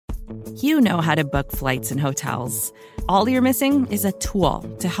You know how to book flights and hotels. All you're missing is a tool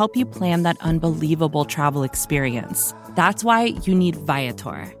to help you plan that unbelievable travel experience. That's why you need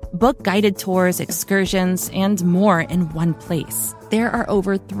Viator. Book guided tours, excursions, and more in one place. There are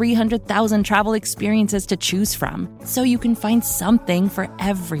over 300,000 travel experiences to choose from, so you can find something for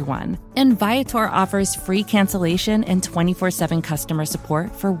everyone. And Viator offers free cancellation and 24/7 customer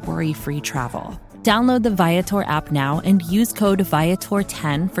support for worry-free travel. Download the Viator app now and use code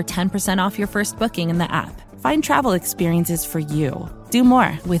Viator10 for 10% off your first booking in the app. Find travel experiences for you. Do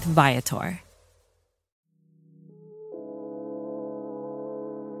more with Viator.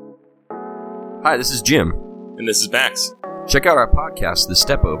 Hi, this is Jim. And this is Max. Check out our podcast, The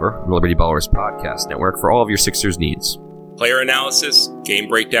Step Over, the Liberty Ballers Podcast Network, for all of your Sixers needs. Player analysis, game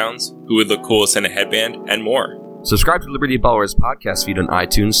breakdowns, who would look coolest in a headband, and more. Subscribe to Liberty Ballers podcast feed on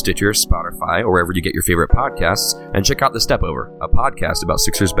iTunes, Stitcher, Spotify, or wherever you get your favorite podcasts, and check out The Step Over, a podcast about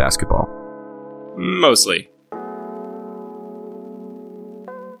Sixers basketball. Mostly.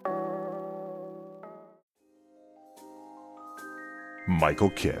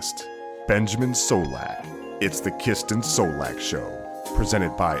 Michael Kist, Benjamin Solak. It's the Kist and Solak Show,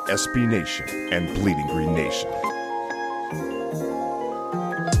 presented by SB Nation and Bleeding Green Nation.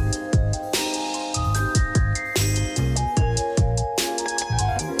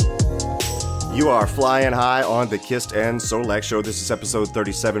 You are flying high on the Kist and Solak Show. This is episode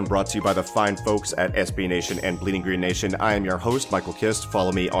 37, brought to you by the fine folks at SB Nation and Bleeding Green Nation. I am your host, Michael Kist.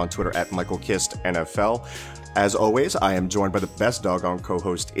 Follow me on Twitter at MichaelKistNFL. As always, I am joined by the best doggone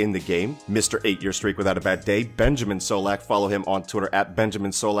co-host in the game, Mr. 8-Year Streak Without a Bad Day, Benjamin Solak. Follow him on Twitter at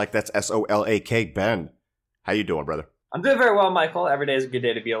Benjamin Solak. That's Solak. Ben, how you doing, brother? I'm doing very well, Michael. Every day is a good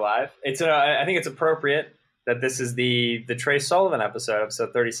day to be alive. I think it's appropriate that this is the Trey Sullivan episode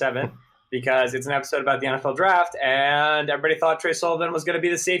 37, because it's an episode about the NFL draft, and everybody thought Trey Sullivan was going to be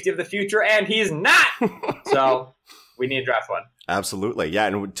the safety of the future, and he's not! So we need a draft one. Absolutely. Yeah,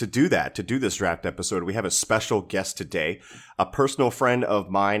 and to do this draft episode, we have a special guest today, a personal friend of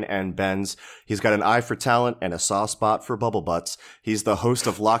mine and Ben's. He's got an eye for talent and a soft spot for bubble butts. He's the host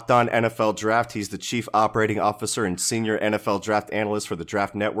of Locked On NFL Draft. He's the chief operating officer and senior NFL draft analyst for the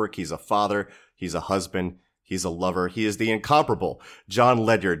Draft Network. He's a father. He's a husband. He's a lover. He is the incomparable John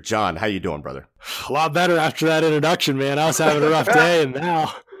Ledyard. John, how you doing, brother? A lot better after that introduction, man. I was having a rough day, and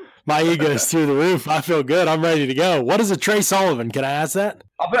now my ego is through the roof. I feel good. I'm ready to go. What is a Trey Sullivan? Can I ask that?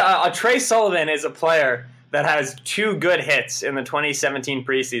 A Trey Sullivan is a player that has 2 good hits in the 2017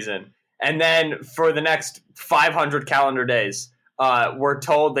 preseason. And then for the next 500 calendar days, we're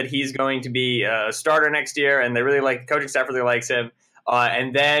told that he's going to be a starter next year, and they really like the coaching staff really likes him.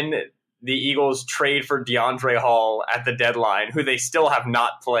 And then the Eagles trade for DeAndre Hall at the deadline, who they still have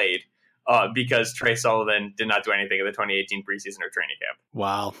not played. Because Trey Sullivan did not do anything in the 2018 preseason or training camp.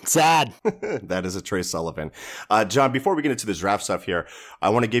 Wow. Sad. That is a Trey Sullivan. John, before we get into the draft stuff here, I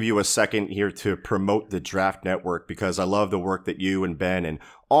want to give you a second here to promote the Draft Network, because I love the work that you and Ben and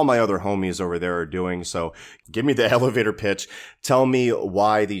all my other homies over there are doing. So give me the elevator pitch. Tell me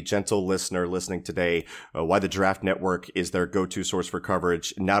why the gentle listener listening today, why the Draft Network is their go-to source for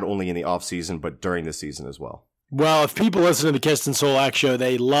coverage, not only in the offseason, but during the season as well. Well, if people listen to the Kist and Solak Show,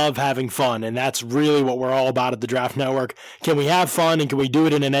 they love having fun, and that's really what we're all about at the Draft Network. Can we have fun, and can we do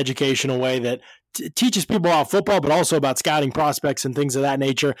it in an educational way that teaches people about football, but also about scouting prospects and things of that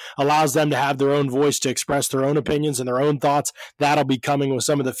nature, allows them to have their own voice, to express their own opinions and their own thoughts? That'll be coming with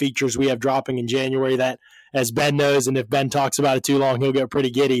some of the features we have dropping in January that, as Ben knows, and if Ben talks about it too long, he'll get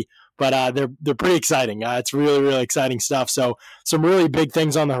pretty giddy. But they're pretty exciting. It's really, really exciting stuff. So some really big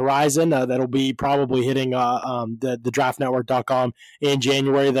things on the horizon that'll be probably hitting the draftnetwork.com in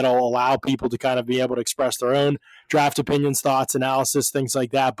January that'll allow people to kind of be able to express their own draft opinions, thoughts, analysis, things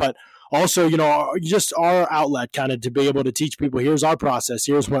like that. But also, just our outlet kind of to be able to teach people, here's our process,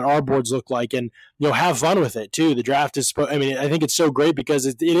 here's what our boards look like, and, have fun with it too. The draft is, I think it's so great because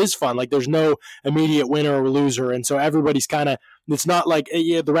it is fun. Like, there's no immediate winner or loser. And so everybody's kind of, it's not like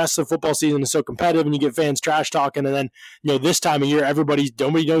the rest of the football season is so competitive and you get fans trash talking. And then, this time of year,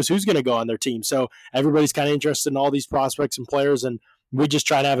 nobody knows who's going to go on their team. So everybody's kind of interested in all these prospects and players, and we just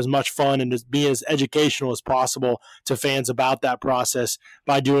try to have as much fun and just be as educational as possible to fans about that process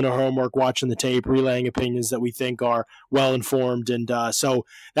by doing our homework, watching the tape, relaying opinions that we think are well-informed. And so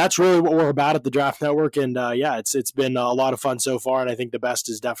that's really what we're about at the Draft Network. And it's been a lot of fun so far, and I think the best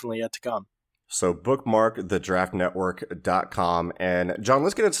is definitely yet to come. So bookmark thedraftnetwork.com. And John,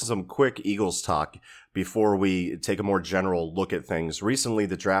 let's get into some quick Eagles talk before we take a more general look at things. Recently,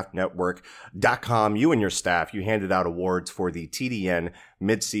 thedraftnetwork.com, you and your staff, you handed out awards for the TDN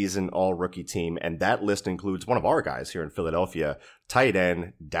midseason all-rookie team, and that list includes one of our guys here in Philadelphia, tight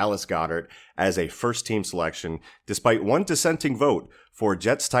end Dallas Goedert as a first-team selection, despite one dissenting vote for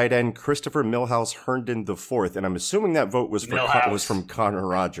Jets tight end Christopher Milhouse Herndon IV, and I'm assuming that vote was from Connor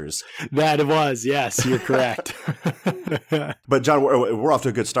Rogers. That it was, yes, you're correct. But John, we're off to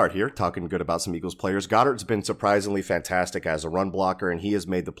a good start here, talking good about some Eagles players. Goddard's been surprisingly fantastic as a run blocker, and he has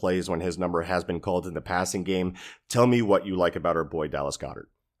made the plays when his number has been called in the passing game. Tell me what you like about our boy Dallas Goedert.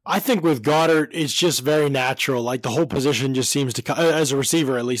 I think with Goedert, it's just very natural. Like the whole position just seems to come, as a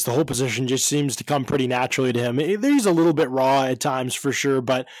receiver at least, the whole position just seems to come pretty naturally to him. He's a little bit raw at times for sure,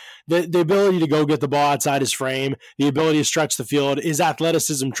 but the ability to go get the ball outside his frame, the ability to stretch the field, his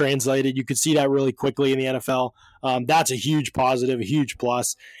athleticism translated. You could see that really quickly in the NFL. That's a huge positive, a huge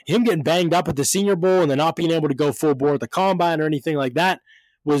plus. Him getting banged up at the Senior Bowl and then not being able to go full bore at the Combine or anything like that,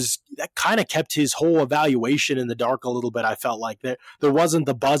 that kind of kept his whole evaluation in the dark a little bit. I felt like there wasn't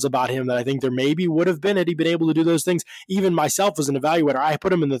the buzz about him that I think there maybe would have been had he been able to do those things. Even myself as an evaluator, I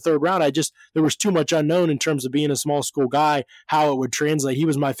put him in the third round. There was too much unknown in terms of being a small school guy, how it would translate. He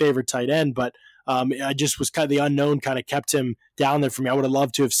was my favorite tight end, but I just was kind of the unknown kind of kept him down there for me. I would have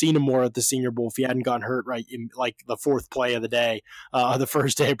loved to have seen him more at the Senior Bowl if he hadn't gotten hurt right in like the fourth play of the day, the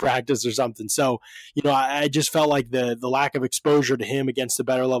first day of practice or something. So, I just felt like the lack of exposure to him against a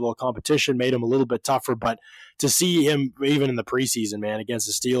better level of competition made him a little bit tougher. But to see him even in the preseason, man, against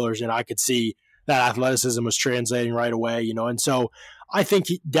the Steelers, I could see that athleticism was translating right away, and so I think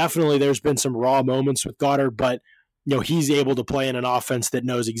definitely there's been some raw moments with Goedert, but he's able to play in an offense that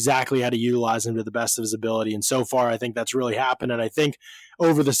knows exactly how to utilize him to the best of his ability. And so far, I think that's really happened. And I think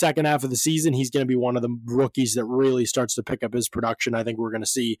over the second half of the season, he's going to be one of the rookies that really starts to pick up his production. I think we're going to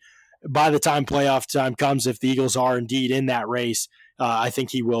see by the time playoff time comes, if the Eagles are indeed in that race, I think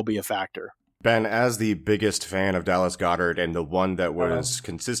he will be a factor. Ben, as the biggest fan of Dallas Goedert and the one that was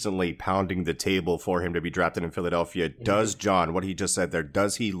consistently pounding the table for him to be drafted in Philadelphia, does John, what he just said there,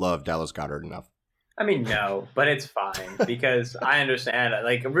 does he love Dallas Goedert enough? I mean, no, but it's fine because I understand.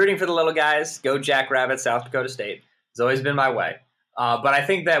 Like, rooting for the little guys, go Jackrabbit, South Dakota State. It's always been my way. But I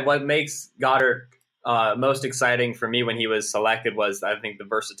think that what makes Goedert most exciting for me when he was selected was, I think, the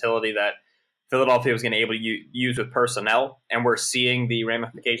versatility that Philadelphia was going to be able to use with personnel. And we're seeing the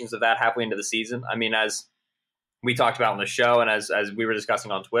ramifications of that halfway into the season. I mean, as we talked about on the show and as we were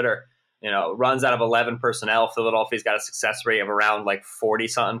discussing on Twitter, runs out of 11 personnel, Philadelphia's got a success rate of around like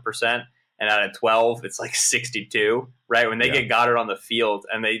 40-something%. And out of 12, it's like 62, right? When they get Goedert on the field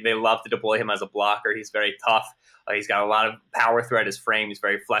and they love to deploy him as a blocker, he's very tough. He's got a lot of power throughout his frame. He's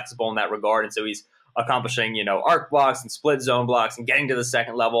very flexible in that regard. And so he's accomplishing, arc blocks and split zone blocks and getting to the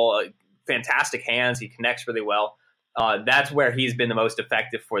second level. Fantastic hands. He connects really well. That's where he's been the most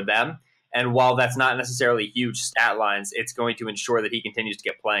effective for them. And while that's not necessarily huge stat lines, it's going to ensure that he continues to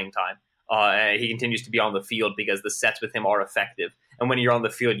get playing time. And he continues to be on the field because the sets with him are effective. And when you're on the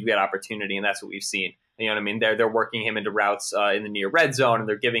field, you get opportunity, and that's what we've seen. You know what I mean? They're working him into routes in the near red zone, and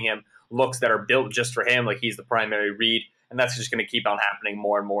they're giving him looks that are built just for him, like he's the primary read, and that's just going to keep on happening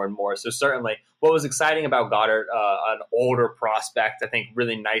more and more and more. So certainly what was exciting about Goedert, an older prospect, I think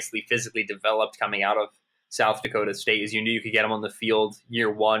really nicely physically developed coming out of South Dakota State, is you knew you could get him on the field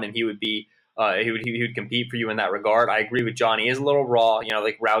year one, and he would be he would compete for you in that regard. I agree with John. He is a little raw,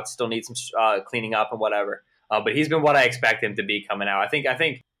 like routes still need some cleaning up and whatever. But he's been what I expect him to be coming out. I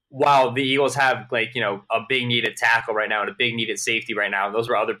think while the Eagles have a big needed tackle right now and a big needed safety right now, and those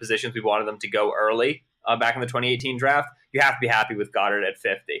were other positions we wanted them to go early back in the 2018 draft, you have to be happy with Goedert at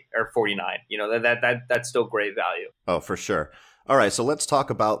 50 or 49. That's still great value. Oh, for sure. All right, so let's talk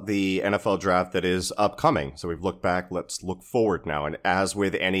about the NFL draft that is upcoming. So we've looked back, let's look forward now. And as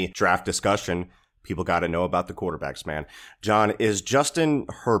with any draft discussion, people got to know about the quarterbacks, man. John, is Justin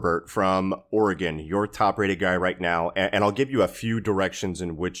Herbert from Oregon your top-rated guy right now? And I'll give you a few directions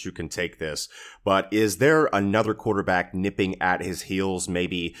in which you can take this. But is there another quarterback nipping at his heels?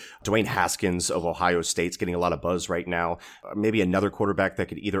 Maybe Dwayne Haskins of Ohio State's getting a lot of buzz right now. Maybe another quarterback that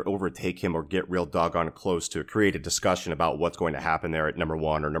could either overtake him or get real doggone close to create a discussion about what's going to happen there at number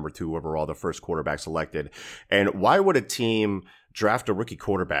 1 or number 2 overall, the first quarterback selected. And why would a team draft a rookie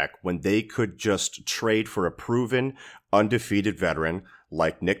quarterback when they could just trade for a proven, undefeated veteran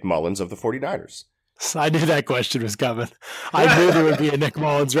like Nick Mullins of the 49ers? I knew that question was coming. I knew there would be a Nick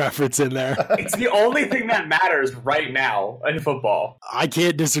Mullins reference in there. It's the only thing that matters right now in football. I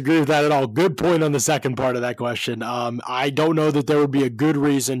can't disagree with that at all. Good point on the second part of that question. I don't know that there would be a good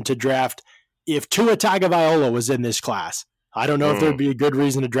reason to draft if Tua Tagovailoa was in this class. I don't know if there'd be a good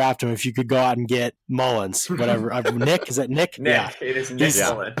reason to draft him if you could go out and get Mullins, whatever. Nick, is that Nick? Nick, yeah. It is Nick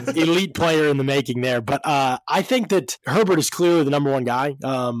Mullins. Elite player in the making there. But I think that Herbert is clearly the number one guy.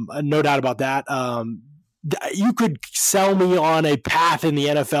 No doubt about that. you could sell me on a path in the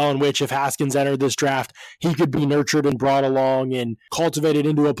NFL in which if Haskins entered this draft, he could be nurtured and brought along and cultivated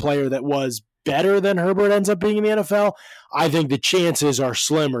into a player that was better than Herbert ends up being in the NFL. I think the chances are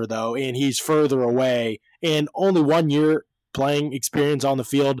slimmer, though, and he's further away. And only 1 year playing experience on the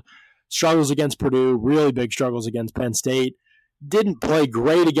field, struggles against Purdue, really big struggles against Penn State. Didn't play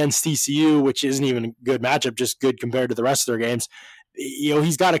great against TCU, which isn't even a good matchup, just good compared to the rest of their games.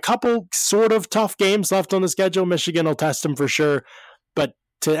 He's got a couple sort of tough games left on the schedule. Michigan will test him for sure. But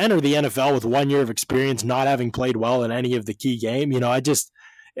to enter the NFL with 1 year of experience, not having played well in any of the key game,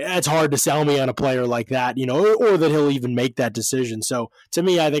 it's hard to sell me on a player like that, or that he'll even make that decision. So to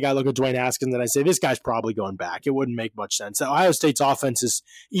me, I think I look at Dwayne Haskins and I say, this guy's probably going back. It wouldn't make much sense. Ohio State's offense is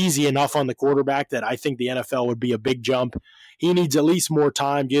easy enough on the quarterback that I think the NFL would be a big jump. He needs at least more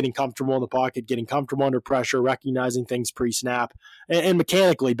time getting comfortable in the pocket, getting comfortable under pressure, recognizing things pre-snap. And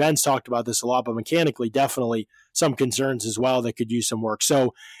mechanically, Ben's talked about this a lot, but mechanically, definitely some concerns as well that could use some work.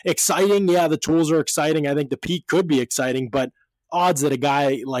 So exciting. Yeah, the tools are exciting. I think the peak could be exciting, but odds that a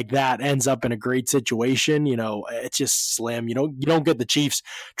guy like that ends up in a great situation, it's just slim. You don't get the Chiefs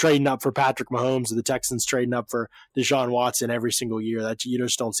trading up for Patrick Mahomes or the Texans trading up for Deshaun Watson every single year. That you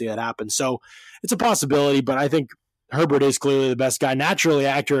just don't see that happen. So it's a possibility, but I think Herbert is clearly the best guy, naturally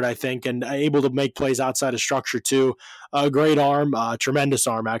accurate, I think, and able to make plays outside of structure too. A great arm, tremendous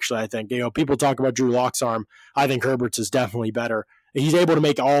arm, actually, I think. People talk about Drew Lock's arm. I think Herbert's is definitely better. He's able to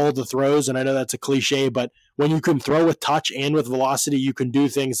make all the throws, and I know that's a cliche, but when you can throw with touch and with velocity, you can do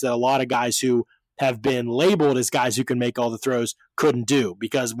things that a lot of guys who have been labeled as guys who can make all the throws couldn't do.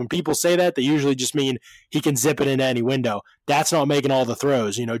 Because when people say that, they usually just mean he can zip it into any window. That's not making all the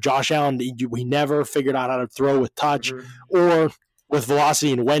throws. Josh Allen, we never figured out how to throw with touch or with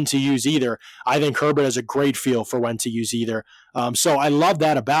velocity and when to use either. I think Herbert has a great feel for when to use either. So I love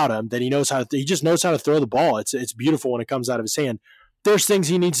that about him, that he just knows how to throw the ball. It's beautiful when it comes out of his hand. There's things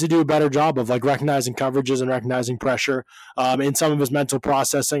he needs to do a better job of, like recognizing coverages and recognizing pressure. In some of his mental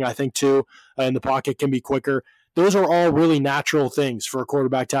processing, I think, too, in the pocket can be quicker. Those are all really natural things for a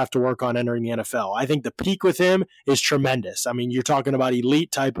quarterback to have to work on entering the NFL. I think the peak with him is tremendous. I mean, you're talking about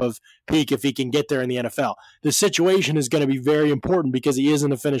elite type of peak if he can get there in the NFL. The situation is going to be very important because he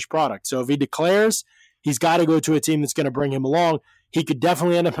isn't a finished product. So if he declares he's got to go to a team that's going to bring him along, he could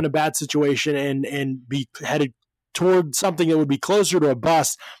definitely end up in a bad situation and be headed toward something that would be closer to a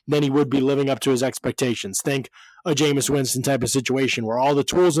bust than he would be living up to his expectations. Think a Jameis Winston type of situation where all the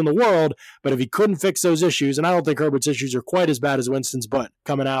tools in the world, but if he couldn't fix those issues, and I don't think Herbert's issues are quite as bad as Winston's, but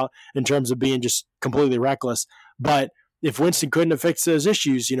coming out in terms of being just completely reckless. But if Winston couldn't have fixed those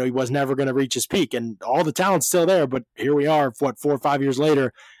issues, he was never going to reach his peak. And all the talent's still there, but here we are, 4 or 5 years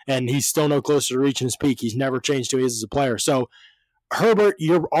later, and he's still no closer to reaching his peak. He's never changed who he is as a player. So Herbert,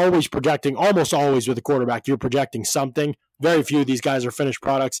 you're always projecting, almost always with a quarterback, you're projecting something. Very few of these guys are finished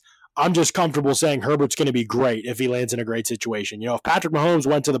products. I'm just comfortable saying Herbert's going to be great if he lands in a great situation. If Patrick Mahomes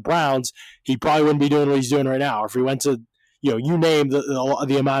went to the Browns, he probably wouldn't be doing what he's doing right now. Or if he went to, you name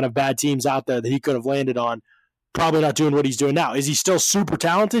the amount of bad teams out there that he could have landed on, probably not doing what he's doing now. Is he still super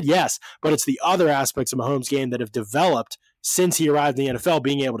talented? Yes, but it's the other aspects of Mahomes' game that have developed since he arrived in the NFL,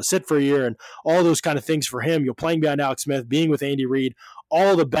 being able to sit for a year and all those kind of things for him. You're playing behind Alex Smith, being with Andy Reid,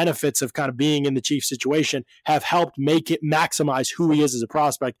 all the benefits of kind of being in the Chiefs situation have helped make it maximize who he is as a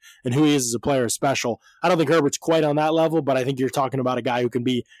prospect and who he is as a player special. I don't think Herbert's quite on that level, but I think you're talking about a guy who can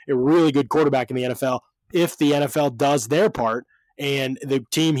be a really good quarterback in the NFL if the NFL does their part and the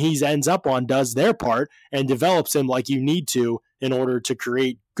team he ends up on does their part and develops him like you need to in order to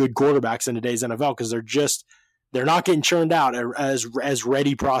create good quarterbacks in today's NFL, because they're not getting churned out as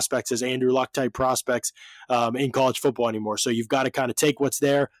ready prospects, as Andrew Luck type prospects in college football anymore. So you've got to kind of take what's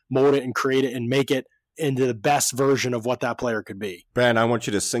there, mold it and create it and make it into the best version of what that player could be. Ben, I want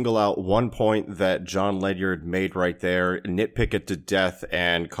you to single out one point that John Ledyard made right there, nitpick it to death,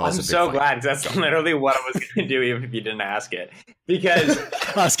 and cause a big fight. Glad that's literally what I was going to do, even if you didn't ask it. Because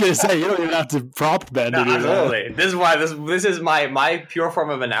I was going to say, you don't even have to prompt Ben to do absolutely. That. This is why this is my pure form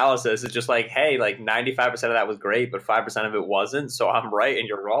of analysis. It's just like, hey, like 95% of that was great, but 5% of it wasn't. So I'm right and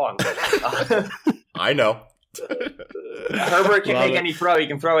you're wrong. I know. Herbert can make any throw. He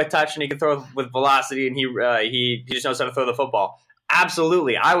can throw with touch and he can throw with velocity, and he just knows how to throw the football.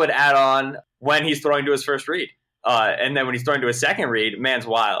 Absolutely. I would add on when he's throwing to his first read. And then when he's throwing to his second read, man's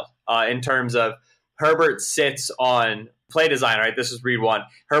wild. In terms of Herbert sits on play design, right? This is read one.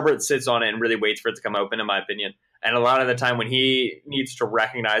 Herbert sits on it and really waits for it to come open, in my opinion. And a lot of the time when he needs to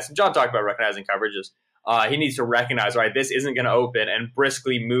recognize, and John talked about recognizing coverages, He needs to recognize, all right, this isn't going to open, and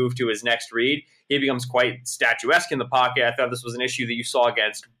briskly move to his next read. He becomes quite statuesque in the pocket. I thought this was an issue that you saw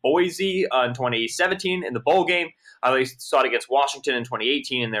against Boise in 2017 in the bowl game. I at least saw it against Washington in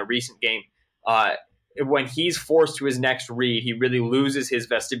 2018 in their recent game. When he's forced to his next read, he really loses his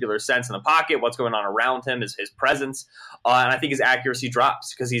vestibular sense in the pocket. What's going on around him is his presence. And I think his accuracy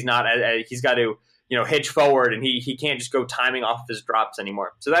drops because he's got to hitch forward, and he can't just go timing off of his drops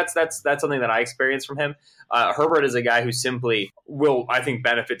anymore. So that's something that I experienced from him. Herbert is a guy who simply will, I think,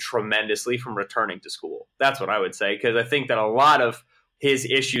 benefit tremendously from returning to school. That's what I would say, because I think that a lot of his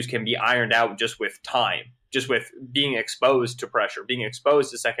issues can be ironed out just with time, just with being exposed to pressure, being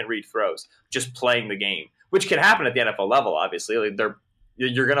exposed to second read throws, just playing the game, which can happen at the NFL level, obviously. Like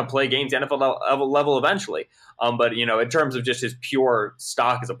you're going to play games at NFL level eventually. But, in terms of just his pure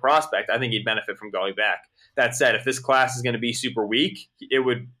stock as a prospect, I think he'd benefit from going back. That said, if this class is going to be super weak, it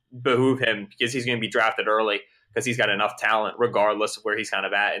would behoove him, because he's going to be drafted early, because he's got enough talent regardless of where he's kind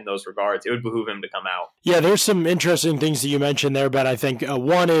of at in those regards. It would behoove him to come out. Yeah, there's some interesting things that you mentioned there, but I think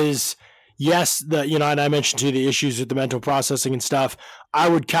one is, yes, and I mentioned too the issues with the mental processing and stuff. I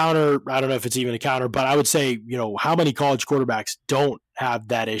would counter, I don't know if it's even a counter, but I would say, how many college quarterbacks don't have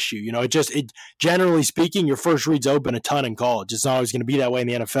that issue? It generally speaking, your first read's open a ton in college. It's not always going to be that way in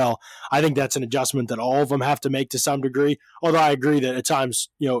the NFL. I think that's an adjustment that all of them have to make to some degree. Although I agree that at times,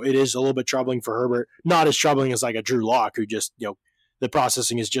 it is a little bit troubling for Herbert. Not as troubling as like a Drew Lock, who just, the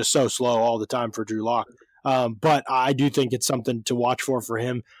processing is just so slow all the time for Drew Lock. But I do think it's something to watch for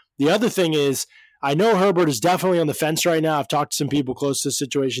him. The other thing is, I know Herbert is definitely on the fence right now. I've talked to some people close to the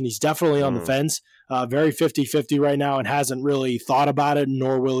situation. He's definitely on the fence, very 50-50 right now, and hasn't really thought about it,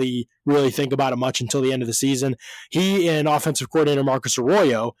 nor will he really think about it much until the end of the season. He and offensive coordinator Marcus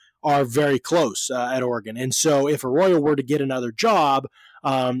Arroyo are very close at Oregon. And so if Arroyo were to get another job,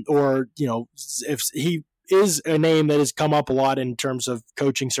 or, if he is a name that has come up a lot in terms of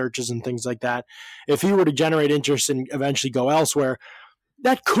coaching searches and things like that, if he were to generate interest and eventually go elsewhere,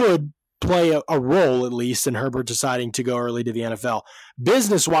 that could play a role, at least, in Herbert deciding to go early to the NFL.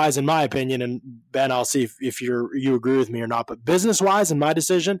 Business-wise, in my opinion, and Ben, I'll see if you agree with me or not, but business-wise, in my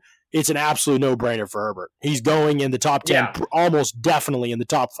decision, it's an absolute no-brainer for Herbert. He's going in the top 10, almost definitely in the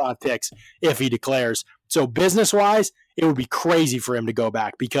top 5 picks if he declares. So business-wise, it would be crazy for him to go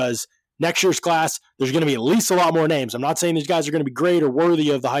back, because next year's class, there's going to be at least a lot more names. I'm not saying these guys are going to be great or worthy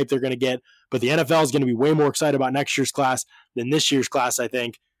of the hype they're going to get, but the NFL is going to be way more excited about next year's class than this year's class, I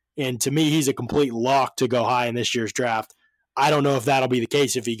think. And to me, he's a complete lock to go high in this year's draft. I don't know if that'll be the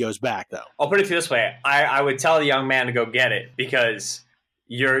case if he goes back, though. I'll put it this way. I would tell the young man to go get it, because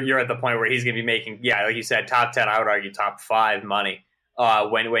you're at the point where he's going to be making, like you said, top 10, I would argue top 5 money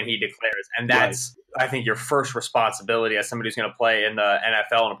when he declares. And that's, right, I think, your first responsibility as somebody who's going to play in the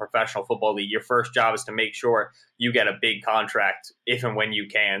NFL in a professional football league. Your first job is to make sure you get a big contract if and when you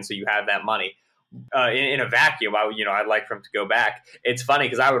can, so you have that money. In a vacuum, I'd like for him to go back. It's funny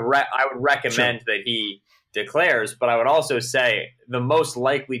because I would recommend that he declares, but I would also say the most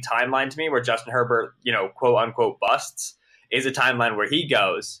likely timeline to me where Justin Herbert, quote unquote, busts is a timeline where he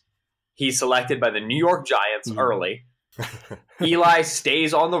goes, he's selected by the New York Giants early. Eli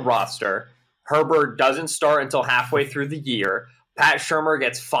stays on the roster. Herbert doesn't start until halfway through the year. Pat Shurmur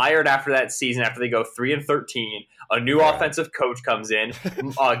gets fired after that season after they go 3-13. A new offensive coach comes in.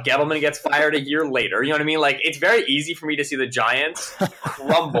 Gettleman gets fired a year later. You know what I mean? Like, it's very easy for me to see the Giants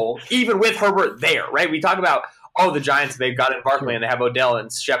crumble, even with Herbert there, right? We talk about, the Giants, they've got in Barkley and they have Odell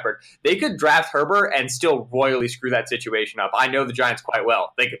and Shepard. They could draft Herbert and still royally screw that situation up. I know the Giants quite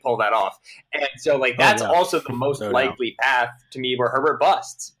well. They could pull that off. And so, that's also the most likely path to me where Herbert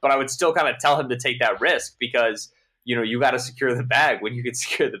busts. But I would still kind of tell him to take that risk, because you got to secure the bag when you can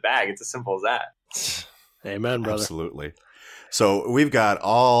secure the bag. It's as simple as that. Amen, brother. Absolutely. So we've got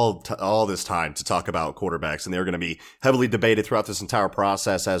all this time to talk about quarterbacks, and they're going to be heavily debated throughout this entire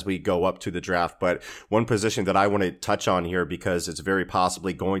process as we go up to the draft. But one position that I want to touch on here, because it's very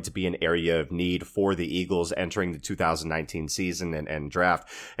possibly going to be an area of need for the Eagles entering the 2019 season and draft.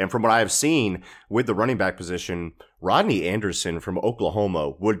 And from what I have seen with the running back position, Rodney Anderson from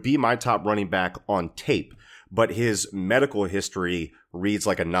Oklahoma would be my top running back on tape, but his medical history reads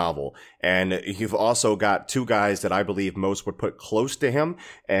like a novel. And you've also got 2 guys that I believe most would put close to him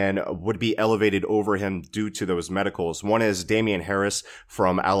and would be elevated over him due to those medicals. One is Damian Harris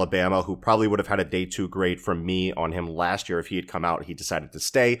from Alabama, who probably would have had a day 2 grade from me on him last year if he had come out. He decided to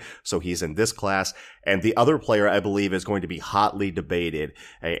stay, so he's in this class. And the other player I believe is going to be hotly debated,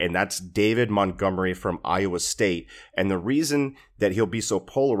 and that's David Montgomery from Iowa State. And the reason that he'll be so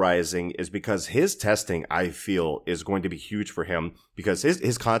polarizing is because his testing, I feel, is going to be huge for him, because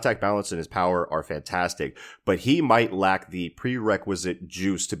his contact balance and his power are fantastic, but he might lack the prerequisite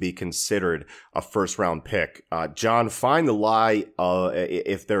juice to be considered a first-round pick. John, find the lie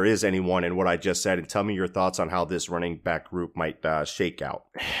if there is anyone in what I just said, and tell me your thoughts on how this running back group might shake out.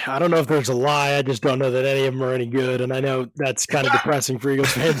 I don't know if there's a lie. I just don't know that any of them are any good, and I know that's kind of depressing for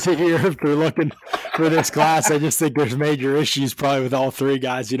Eagles fans to hear if they're looking for this class. I just think there's major issues probably with all three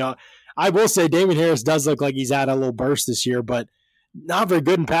guys. I will say Damien Harris does look like he's had a little burst this year, but not very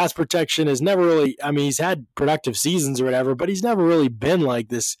good in pass protection. Has never really, he's had productive seasons or whatever, but he's never really been like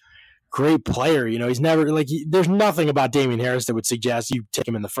this great player. He's never there's nothing about Damien Harris that would suggest you take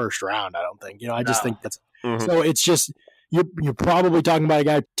him in the first round. I don't think, I just think that's, so it's just, you're probably talking about a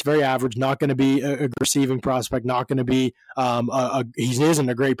guy that's very average, not going to be a receiving prospect, not going to be, he isn't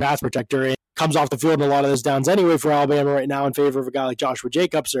a great pass protector, and comes off the field in a lot of those downs anyway for Alabama right now in favor of a guy like Joshua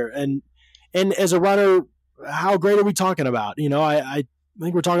Jacobs. And as a runner, how great are we talking about? I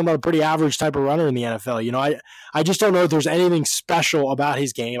think we're talking about a pretty average type of runner in the NFL. I just don't know if there's anything special about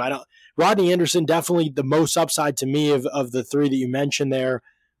his game. Rodney Anderson, definitely the most upside to me of the three that you mentioned there,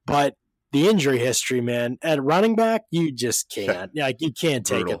 but the injury history, man, at running back, you just can't. You can't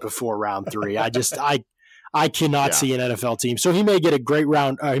take it before round 3. I cannot see an NFL team. So he may get a great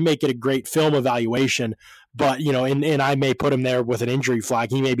round. He may get a great film evaluation, but and I may put him there with an injury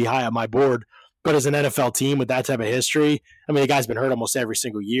flag. He may be high on my board, but as an NFL team with that type of history, the guy's been hurt almost every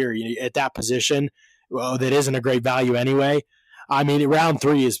single year. At that position, that isn't a great value anyway. Round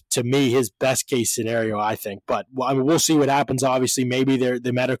 3 is, to me, his best case scenario, I think. But we'll see what happens. Obviously, maybe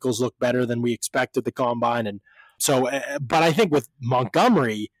the medicals look better than we expected the combine, and so. But I think with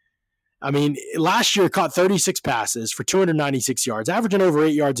Montgomery, last year caught 36 passes for 296 yards, averaging over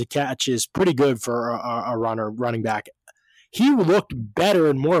 8 yards a catch is pretty good for a running back. He looked better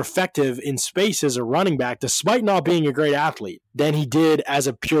and more effective in space as a running back, despite not being a great athlete, than he did as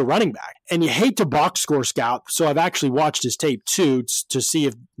a pure running back. And you hate to box score scout, so I've actually watched his tape too to see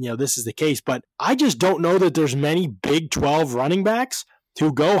if this is the case. But I just don't know that there's many Big 12 running backs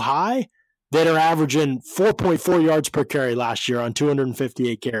who go high that are averaging 4.4 yards per carry last year on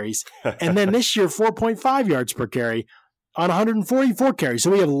 258 carries. And then this year, 4.5 yards per carry on 144 carries.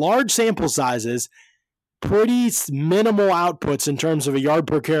 So we have large sample sizes, pretty minimal outputs in terms of a yard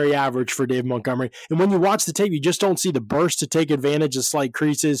per carry average for Dave Montgomery. And when you watch the tape, you just don't see the burst to take advantage of slight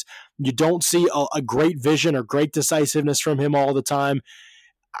creases. You don't see a great vision or great decisiveness from him all the time.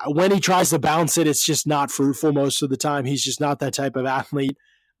 When he tries to bounce it, it's just not fruitful most of the time. He's just not that type of athlete.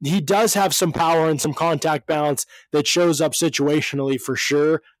 He does have some power and some contact balance that shows up situationally for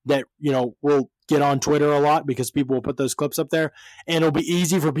sure that, will get on Twitter a lot because people will put those clips up there, and it'll be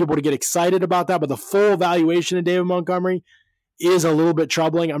easy for people to get excited about that. But the full evaluation of David Montgomery is a little bit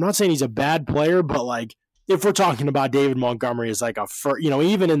troubling. I'm not saying he's a bad player, but if we're talking about David Montgomery as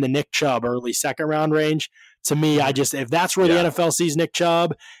even in the Nick Chubb early second round range, to me, if that's where the NFL sees Nick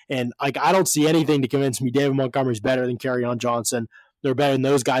Chubb, and I don't see anything to convince me David Montgomery's better than Kerryon Johnson. They're better than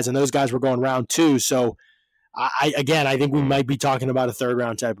those guys, and those guys were going round 2. So I think we might be talking about a third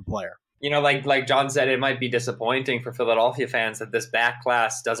round type of player. Like John said, it might be disappointing for Philadelphia fans that this back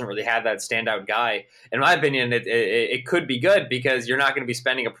class doesn't really have that standout guy. In my opinion, it could be good because you're not going to be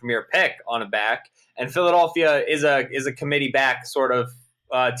spending a premier pick on a back, and Philadelphia is a committee back sort of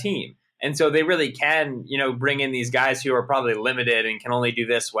team. And so they really can, bring in these guys who are probably limited and can only do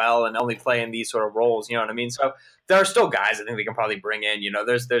this well and only play in these sort of roles. You know what I mean? So there are still guys I think they can probably bring in.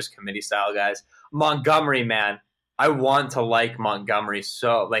 There's committee style guys. Montgomery, man, I want to like Montgomery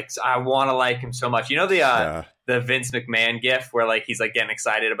I want to like him so much. The Vince McMahon gif where he's getting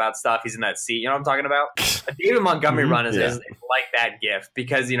excited about stuff. He's in that seat. You know what I'm talking about? A David Montgomery run is like that gif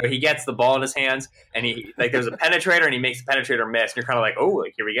because he gets the ball in his hands and he there's a penetrator and he makes the penetrator miss. And you're kind of oh,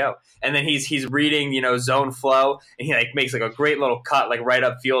 here we go. And then he's reading zone flow and he makes a great little cut right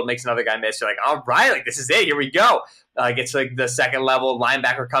up field, makes another guy miss. You're all right, this is it. Here we go. Gets the second level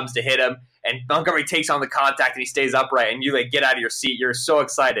linebacker comes to hit him and Montgomery takes on the contact and he stays upright and you get out of your seat. You're so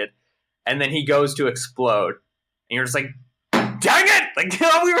excited. And then he goes to explode. And you're just dang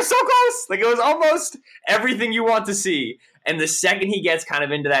it! We were so close. It was almost everything you want to see. And the second he gets kind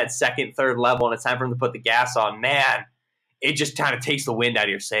of into that second, third level and it's time for him to put the gas on, man, it just kind of takes the wind out of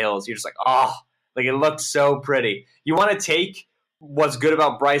your sails. You're just it looked so pretty. You want to take what's good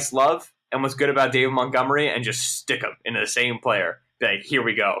about Bryce Love and what's good about David Montgomery and just stick them into the same player. Here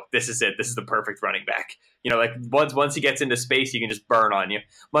we go. This is it. This is the perfect running back. Once he gets into space, he can just burn on you.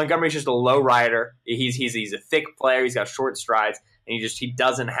 Montgomery's just a low rider. He's a thick player. He's got short strides, and he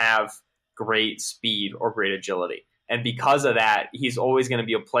doesn't have great speed or great agility. And because of that, he's always going to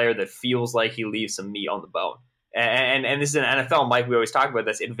be a player that feels like he leaves some meat on the bone. And this is an NFL, Mike, we always talk about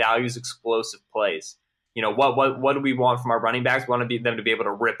this. It values explosive plays. What do we want from our running backs? We want them to be able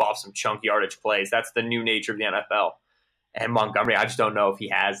to rip off some chunk yardage plays. That's the new nature of the NFL. And Montgomery, I just don't know if he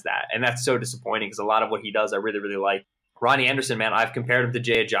has that. And that's so disappointing because a lot of what he does, I really, really like. Ronnie Anderson, man, I've compared him to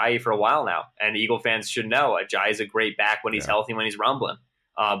Jay Ajayi for a while now. And Eagle fans should know Ajayi is a great back when he's healthy, when he's rumbling.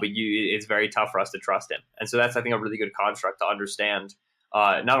 But it's very tough for us to trust him. And so that's, I think, a really good construct to understand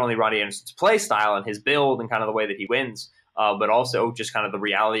not only Ronnie Anderson's play style and his build and kind of the way that he wins, but also just kind of the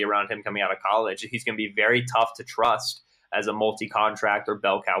reality around him coming out of college. He's going to be very tough to trust as a multi-contract or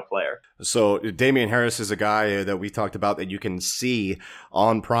bell cow player. So Damian Harris is a guy that we talked about that you can see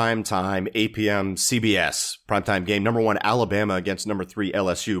on primetime, 8 p.m. CBS, primetime game, number 1 Alabama against number 3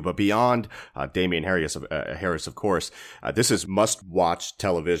 LSU. But beyond Damian Harris, of course, this is must-watch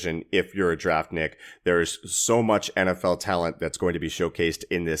television if you're a draftnik. There's so much NFL talent that's going to be showcased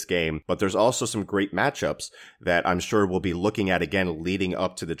in this game, but there's also some great matchups that I'm sure we'll be looking at again leading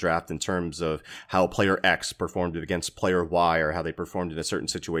up to the draft in terms of how player X performed against player Y or how they performed in a certain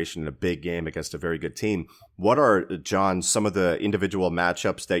situation in a big game against a very good team. What are, John, some of the individual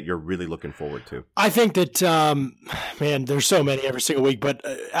matchups that you're really looking forward to? I think that, man, there's so many every single week, but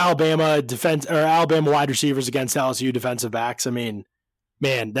Alabama wide receivers against LSU defensive backs. I mean,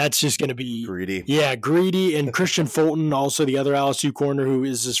 man, that's just going to be greedy. Yeah, greedy. And Christian Fulton, also the other LSU corner who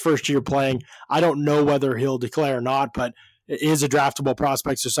is his first year playing. I don't know whether he'll declare or not, but it is a draftable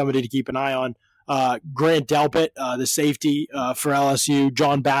prospect, so somebody to keep an eye on. Grant Delpit, the safety for LSU.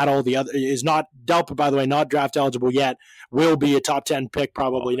 John Battle, the other, is not Delpit, by the way, not draft eligible yet. Will be a top 10 pick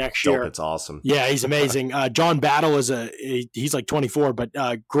probably next year. Delpit's awesome. Yeah, he's amazing. John Battle is he's like 24, but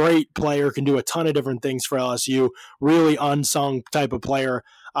great player, can do a ton of different things for LSU. Really unsung type of player.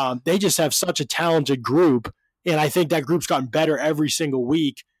 They just have such a talented group, and I think that group's gotten better every single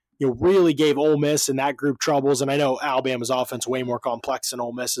week. Really gave Ole Miss and that group troubles, and I know Alabama's offense way more complex than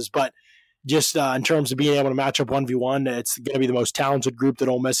Ole Miss's, but just in terms of being able to match up 1v1, it's going to be the most talented group that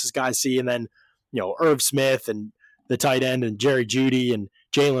Ole Miss's guys see. And then, Irv Smith and the tight end and Jerry Jeudy and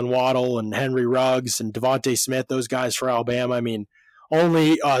Jalen Waddle and Henry Ruggs and Devontae Smith, those guys for Alabama. I mean,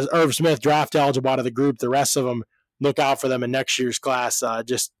 only Irv Smith draft eligible out of the group. The rest of them, look out for them in next year's class.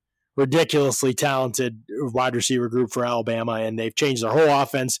 Just ridiculously talented wide receiver group for Alabama. And they've changed their whole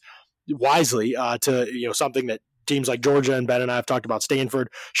offense wisely to, something that teams like Georgia and Ben and I have talked about Stanford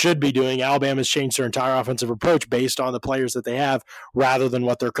should be doing. Alabama's changed their entire offensive approach based on the players that they have rather than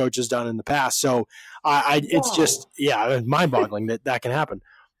what their coach has done in the past. So it's just, mind-boggling that can happen.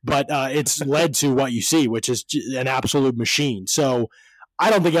 But it's led to what you see, which is an absolute machine. So I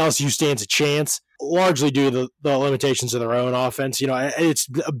don't think LSU stands a chance, largely due to the limitations of their own offense. It's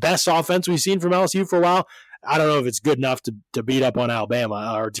the best offense we've seen from LSU for a while. I don't know if it's good enough to beat up on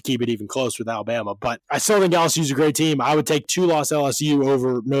Alabama or to keep it even close with Alabama, but I still think LSU's a great team. I would take 2-loss LSU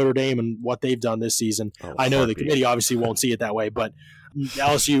over Notre Dame and what they've done this season. I know the committee obviously won't see it that way, but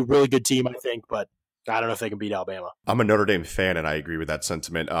LSU, really good team, I think, but I don't know if they can beat Alabama. I'm a Notre Dame fan, and I agree with that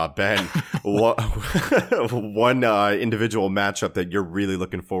sentiment. Ben, one individual matchup that you're really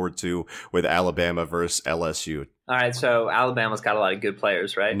looking forward to with Alabama versus LSU. All right, so Alabama's got a lot of good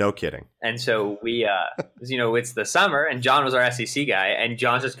players, right? No kidding. And so we, it's the summer, and John was our SEC guy, and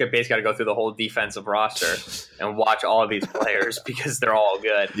John's just basically got to go through the whole defensive roster and watch all of these players because they're all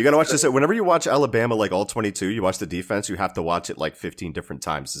good. You got to watch this. Whenever you watch Alabama, like all 22, you watch the defense, you have to watch it like 15 different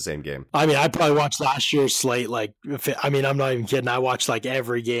times, the same game. I mean, I probably watched last year's slate. I'm not even kidding. I watched like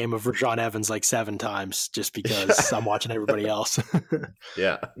every game of Rashaan Evans like 7 times just because I'm watching everybody else.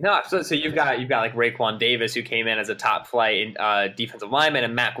 Yeah. No, so you've got like Raekwon Davis, who came in as a top flight defensive lineman,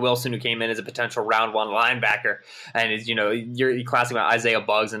 and Mac Wilson, who came in as a potential round 1 linebacker, and is you're classing about Isaiah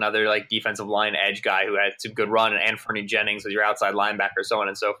Buggs, another like defensive line edge guy who had some good run, and Fernie Jennings with your outside linebacker, so on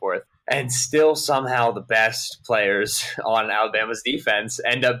and so forth. And still somehow the best players on Alabama's defense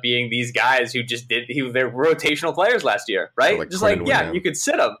end up being these guys who just they're rotational players last year, right? Like just Quinnen Williams. You could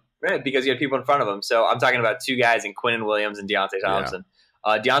sit them, right? Because you had people in front of them. So I'm talking about 2 guys in Quinnen Williams and Deontay Thompson.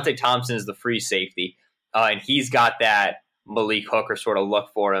 Deontay Thompson is the free safety. And he's got that Malik Hooker sort of look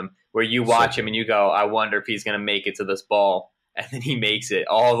for him where you watch him and you go, I wonder if he's going to make it to this ball. And then he makes it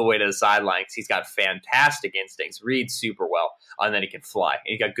all the way to the sideline because he's got fantastic instincts, reads super well, and then he can fly. And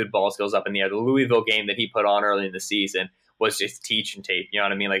he got good ball skills up in the air. The Louisville game that he put on early in the season was just teach and tape. You know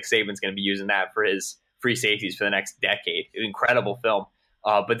what I mean? Like Saban's going to be using that for his free safeties for the next decade. Incredible film.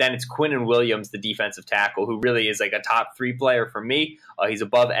 But then it's Quinnen Williams, the defensive tackle, who really is like a top 3 player for me. He's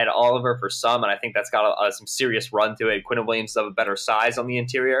above Ed Oliver for some, and I think that's got some serious run to it. Quinnen Williams does have a better size on the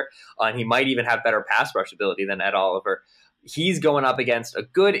interior, and he might even have better pass rush ability than Ed Oliver. He's going up against a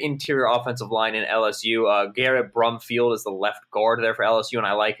good interior offensive line in LSU. Garrett Brumfield is the left guard there for LSU, and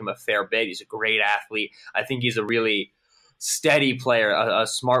I like him a fair bit. He's a great athlete. I think he's a really steady player, a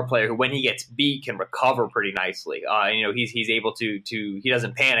smart player who, when he gets beat, can recover pretty nicely. He's able to he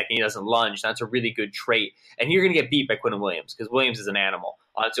doesn't panic and he doesn't lunge. That's a really good trait. And you're going to get beat by Quinnen Williams because Williams is an animal.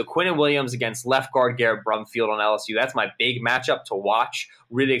 So Quinnen Williams against left guard Garrett Brumfield on LSU. That's my big matchup to watch.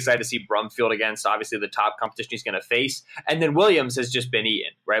 Really excited to see Brumfield against, obviously, the top competition he's going to face. And then Williams has just been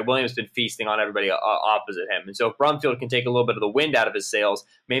eaten, right? Williams has been feasting on everybody opposite him. And so if Brumfield can take a little bit of the wind out of his sails,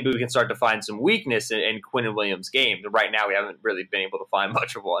 maybe we can start to find some weakness in Quinnen Williams' game. Right now, we haven't really been able to find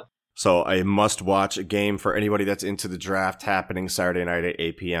much of one. So a must-watch game for anybody that's into the draft happening Saturday night at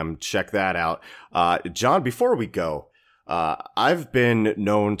 8 p.m. Check that out. John, before we go, I've been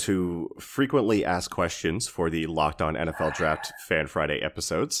known to frequently ask questions for the Locked On NFL Draft Fan Friday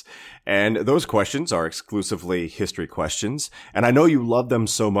episodes, and those questions are exclusively history questions, and I know you love them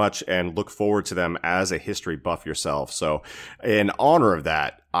so much and look forward to them as a history buff yourself. So in honor of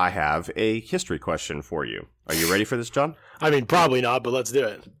that, I have a history question for you. Are you ready for this, John? I mean, probably not, but let's do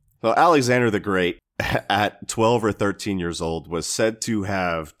it. Well, Alexander the Great, at 12 or 13 years old, was said to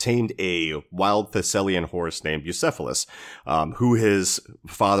have tamed a wild Thessalian horse named Bucephalus, who his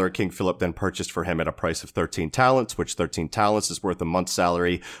father, King Philip, then purchased for him at a price of 13 talents, which 13 talents is worth a month's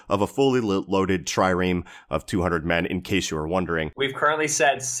salary of a fully loaded trireme of 200 men, in case you were wondering. We've currently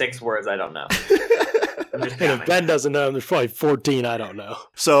said 6 words I don't know. And if Ben doesn't know, there's probably 14 I don't know.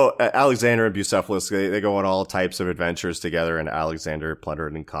 So Alexander and Bucephalus, they go on all types of adventures together, and Alexander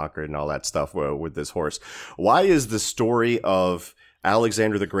plundered and conquered and all that stuff with this horse. Why is the story of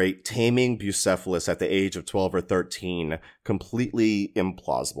Alexander the Great taming Bucephalus at the age of 12 or 13 completely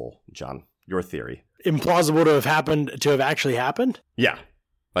implausible, John? Your theory. Implausible to have actually happened? Yeah.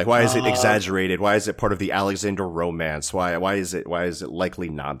 Like, why is it exaggerated? Why is it part of the Alexander romance? Why is it likely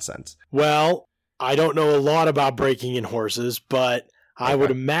nonsense? Well, I don't know a lot about breaking in horses, but I would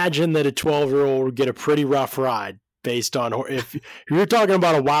imagine that a 12-year-old would get a pretty rough ride based on if you're talking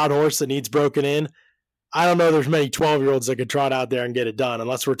about a wild horse that needs broken in. I don't know there's many 12-year-olds that could trot out there and get it done,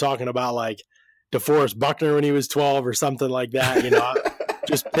 unless we're talking about like DeForest Buckner when he was 12 or something like that.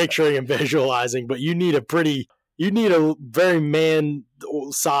 Just picturing and visualizing. But you need a very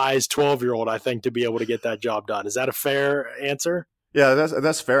man-sized 12-year-old, I think, to be able to get that job done. Is that a fair answer? Yeah,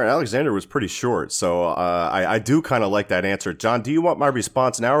 that's fair. And Alexander was pretty short, so I do kind of like that answer. John, do you want my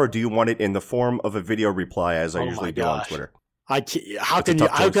response now, or do you want it in the form of a video reply, as I usually do on Twitter? How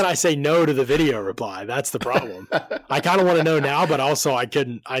can I say no to the video reply? That's the problem. I kind of want to know now, but also I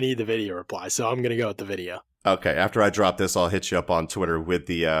need the video reply, so I'm going to go with the video. Okay, after I drop this, I'll hit you up on Twitter with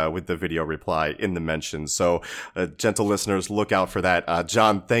the video reply in the mentions. So, gentle listeners, look out for that.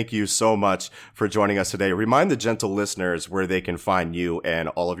 John, thank you so much for joining us today. Remind the gentle listeners where they can find you and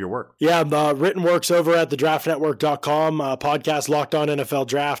all of your work. Yeah, written works over at thedraftnetwork.com. Podcast Locked On NFL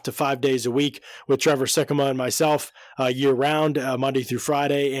Draft to 5 days a week with Trevor Sycamore and myself year round, Monday through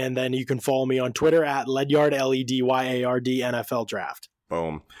Friday. And then you can follow me on Twitter at Ledyard, Ledyard NFL Draft.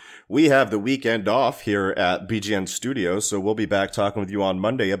 Boom. We have the weekend off here at BGN Studios, so we'll be back talking with you on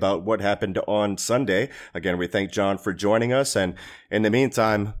Monday about what happened on Sunday. Again, we thank John for joining us, and in the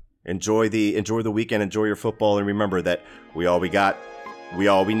meantime, enjoy the weekend, enjoy your football, and remember that we all we got, we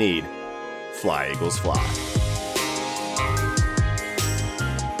all we need. Fly, Eagles, fly.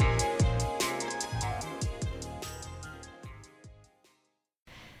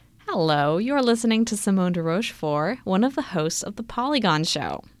 Hello, you're listening to Simone de Rochefort, one of the hosts of The Polygon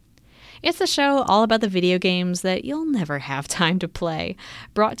Show. It's a show all about the video games that you'll never have time to play,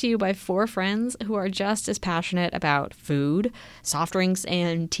 brought to you by 4 friends who are just as passionate about food, soft drinks,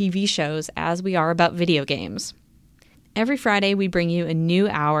 and TV shows as we are about video games. Every Friday, we bring you a new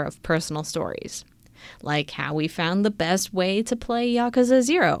hour of personal stories, like how we found the best way to play Yakuza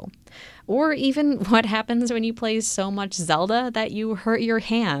 0, or even what happens when you play so much Zelda that you hurt your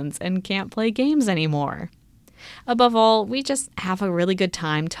hands and can't play games anymore. Above all, we just have a really good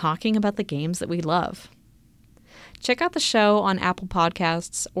time talking about the games that we love. Check out the show on Apple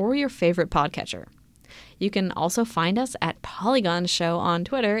Podcasts or your favorite podcatcher. You can also find us at Polygon Show on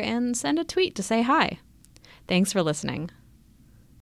Twitter and send a tweet to say hi. Thanks for listening.